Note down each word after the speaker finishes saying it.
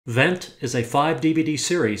Vent is a 5 DVD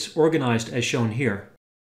series organized as shown here.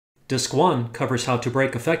 Disc 1 covers how to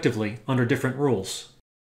break effectively under different rules.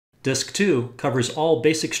 Disc 2 covers all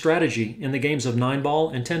basic strategy in the games of 9-ball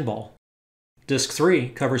and 10-ball. Disc 3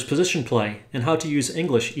 covers position play and how to use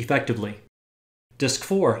English effectively. Disc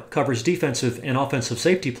 4 covers defensive and offensive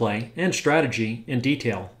safety play and strategy in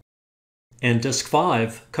detail. And Disc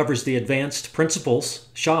 5 covers the advanced principles,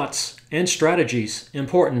 shots, and strategies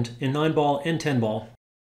important in 9-ball and 10-ball.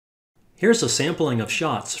 Here's a sampling of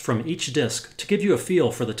shots from each disc to give you a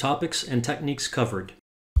feel for the topics and techniques covered.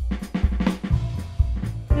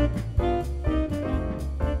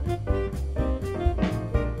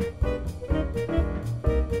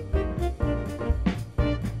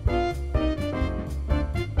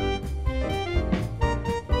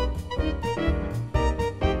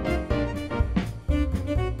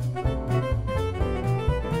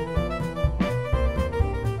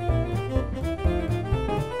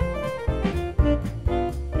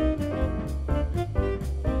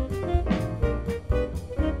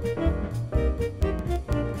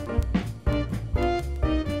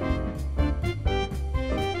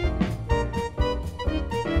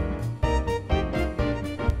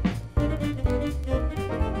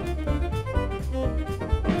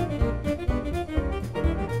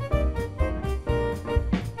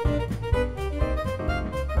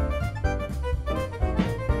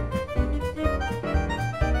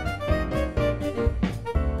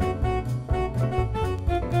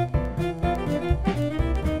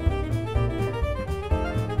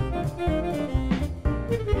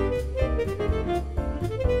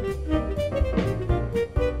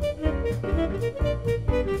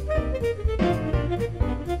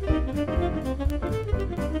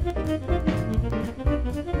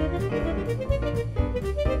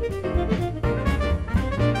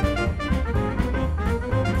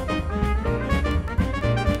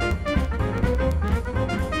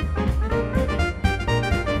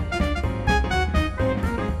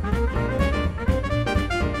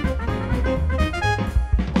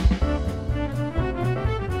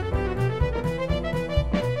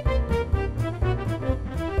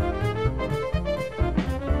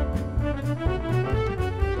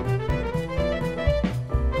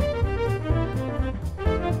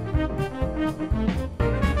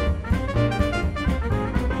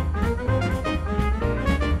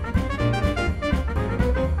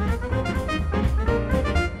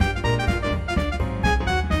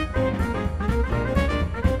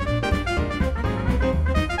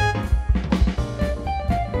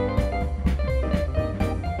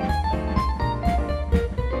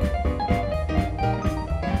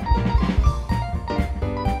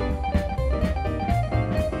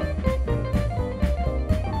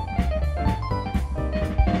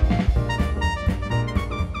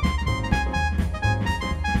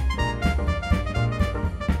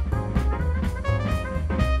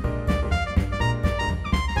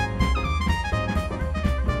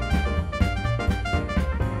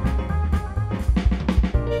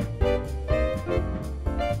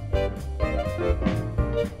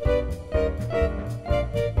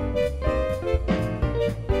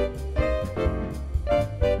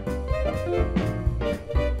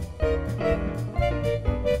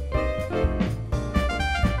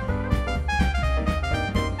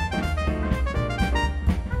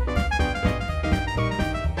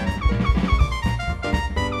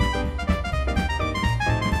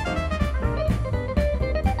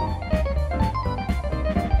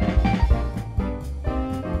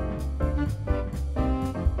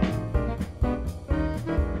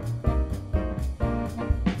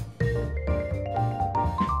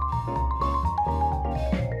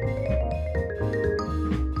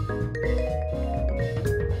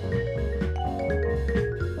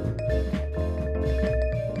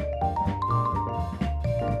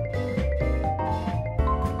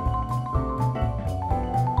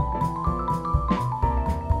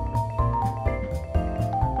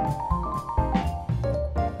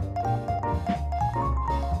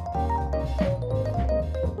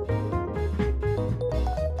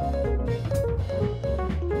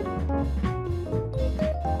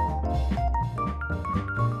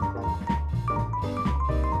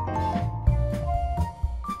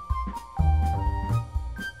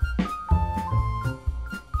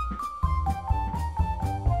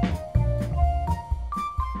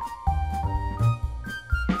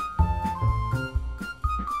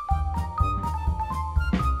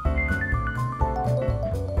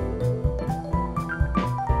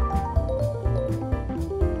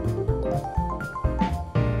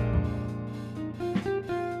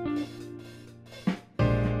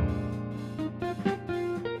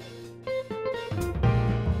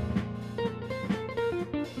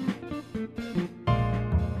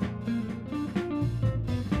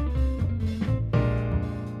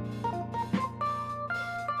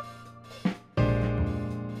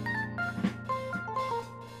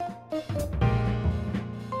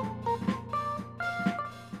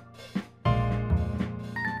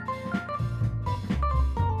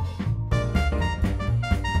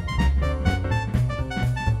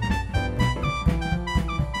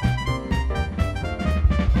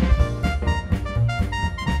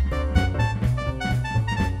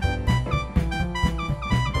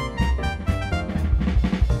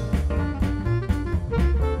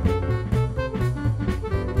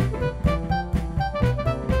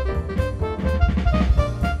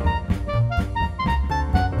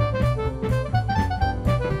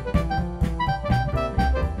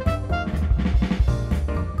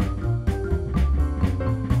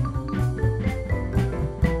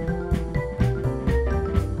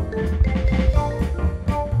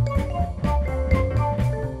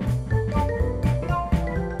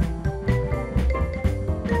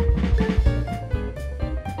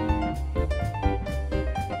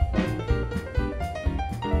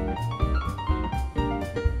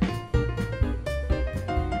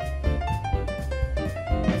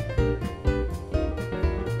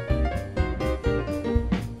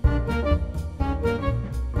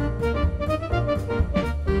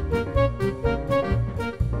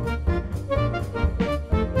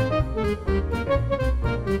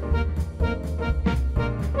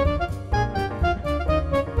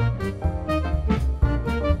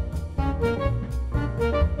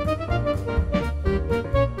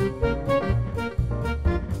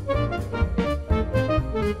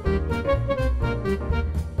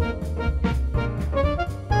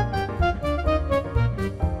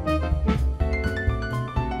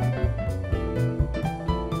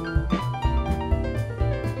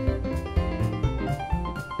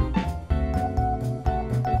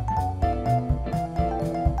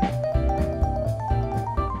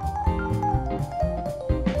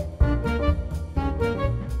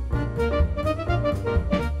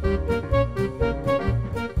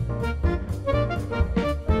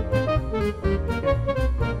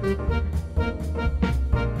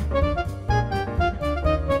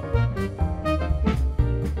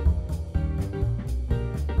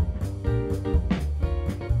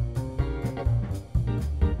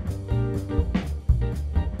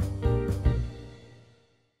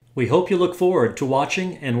 We hope you look forward to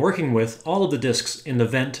watching and working with all of the discs in the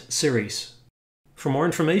Vent series. For more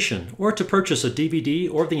information or to purchase a DVD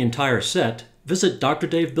or the entire set, visit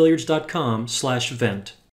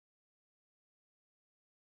drdavebilliards.com/vent.